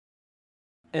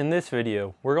In this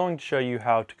video, we're going to show you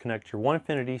how to connect your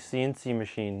Onefinity CNC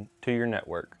machine to your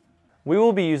network. We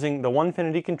will be using the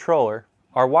Onefinity controller,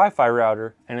 our Wi-Fi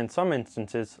router, and in some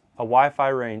instances, a Wi-Fi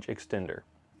range extender.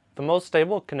 The most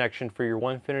stable connection for your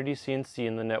Onefinity CNC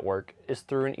in the network is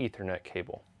through an Ethernet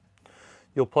cable.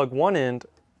 You'll plug one end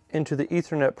into the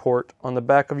Ethernet port on the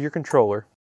back of your controller,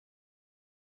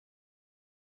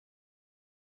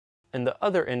 and the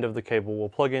other end of the cable will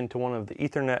plug into one of the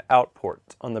Ethernet out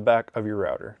ports on the back of your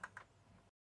router.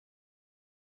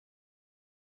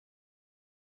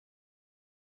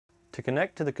 To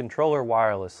connect to the controller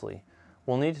wirelessly,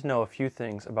 we'll need to know a few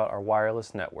things about our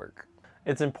wireless network.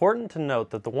 It's important to note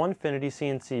that the Onefinity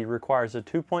CNC requires a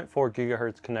 2.4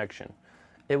 GHz connection.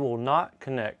 It will not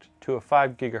connect to a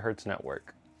 5 GHz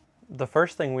network. The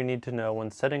first thing we need to know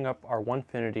when setting up our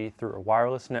Onefinity through a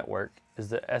wireless network is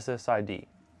the SSID.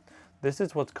 This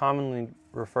is what's commonly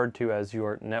referred to as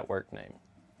your network name.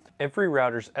 Every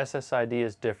router's SSID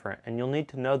is different, and you'll need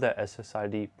to know that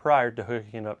SSID prior to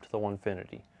hooking it up to the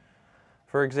Onefinity.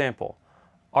 For example,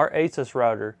 our ASUS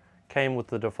router came with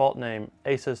the default name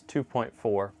ASUS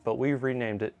 2.4, but we've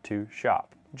renamed it to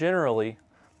Shop. Generally,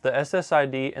 the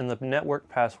SSID and the network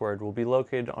password will be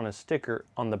located on a sticker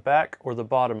on the back or the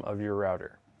bottom of your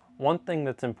router. One thing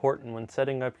that's important when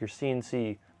setting up your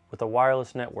CNC with a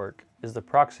wireless network is the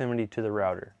proximity to the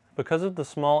router. Because of the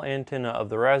small antenna of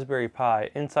the Raspberry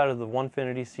Pi inside of the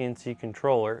Onefinity CNC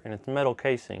controller and its metal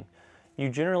casing, you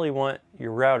generally want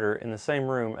your router in the same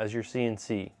room as your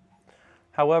CNC.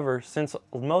 However, since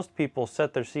most people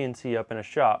set their CNC up in a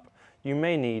shop, you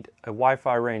may need a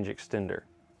Wi-Fi range extender.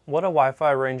 What a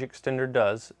Wi-Fi range extender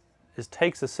does is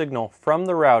takes a signal from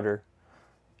the router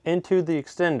into the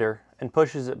extender and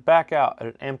pushes it back out at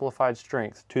an amplified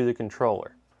strength to the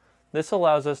controller. This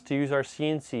allows us to use our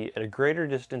CNC at a greater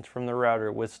distance from the router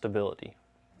with stability.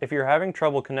 If you're having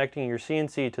trouble connecting your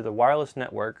CNC to the wireless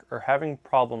network or having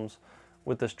problems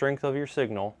with the strength of your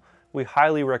signal, we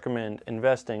highly recommend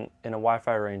investing in a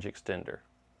Wi-Fi range extender.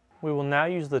 We will now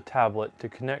use the tablet to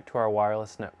connect to our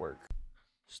wireless network.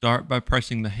 Start by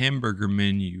pressing the hamburger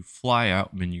menu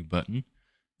flyout menu button.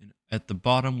 And at the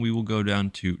bottom, we will go down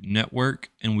to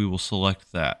Network and we will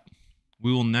select that.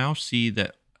 We will now see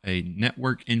that a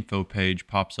network info page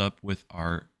pops up with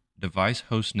our device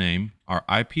host name, our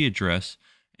IP address,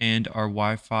 and our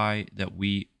Wi-Fi that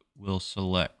we will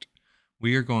select.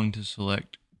 We are going to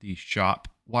select the Shop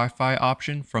Wi-Fi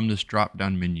option from this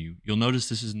drop-down menu. You'll notice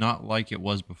this is not like it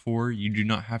was before. You do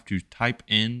not have to type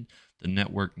in the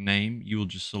network name. You will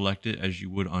just select it as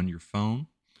you would on your phone.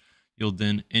 You'll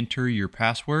then enter your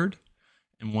password,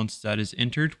 and once that is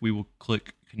entered, we will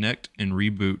click Connect and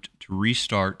Reboot to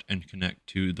restart and connect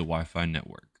to the Wi-Fi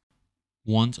network.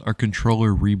 Once our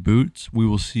controller reboots, we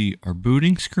will see our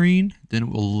booting screen, then it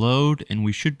will load and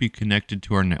we should be connected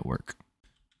to our network.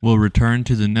 We'll return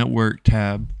to the Network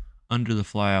tab under the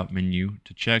flyout menu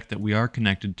to check that we are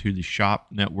connected to the shop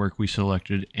network we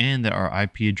selected and that our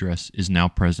IP address is now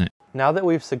present. Now that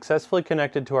we've successfully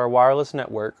connected to our wireless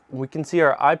network, we can see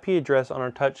our IP address on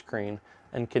our touchscreen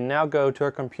and can now go to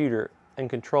our computer and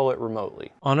control it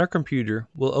remotely. On our computer,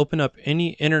 we'll open up any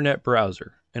internet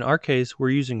browser. In our case, we're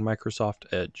using Microsoft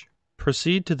Edge.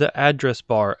 Proceed to the address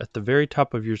bar at the very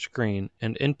top of your screen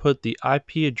and input the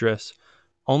IP address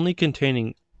only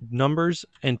containing numbers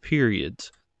and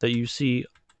periods that you see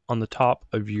on the top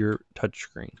of your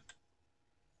touchscreen.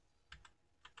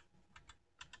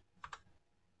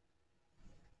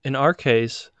 In our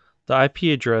case, the IP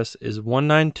address is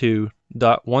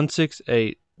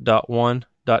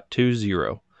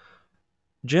 192.168.1.20.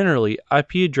 Generally,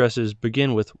 IP addresses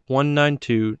begin with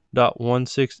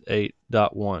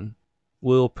 192.168.1.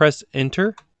 We'll press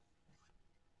Enter,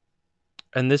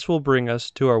 and this will bring us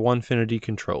to our Onefinity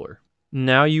controller.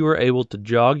 Now you are able to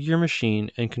jog your machine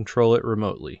and control it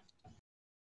remotely.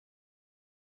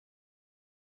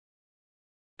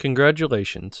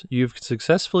 Congratulations, you've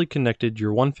successfully connected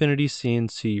your Onefinity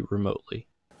CNC remotely.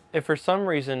 If for some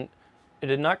reason it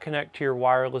did not connect to your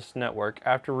wireless network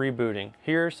after rebooting,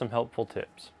 here are some helpful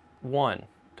tips. 1.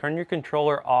 Turn your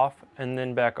controller off and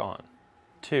then back on.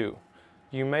 2.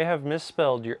 You may have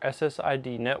misspelled your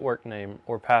SSID network name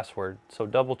or password, so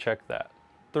double check that.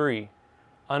 3.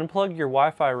 Unplug your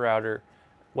Wi-Fi router,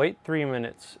 wait 3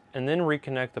 minutes, and then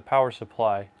reconnect the power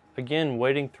supply, again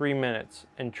waiting 3 minutes,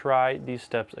 and try these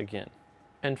steps again.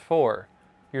 And 4.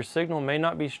 Your signal may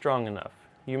not be strong enough.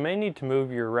 You may need to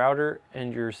move your router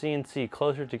and your CNC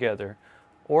closer together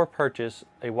or purchase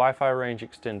a Wi-Fi range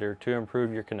extender to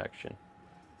improve your connection.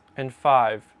 And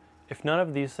 5. If none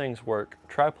of these things work,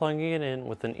 try plugging it in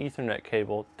with an Ethernet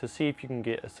cable to see if you can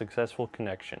get a successful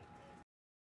connection.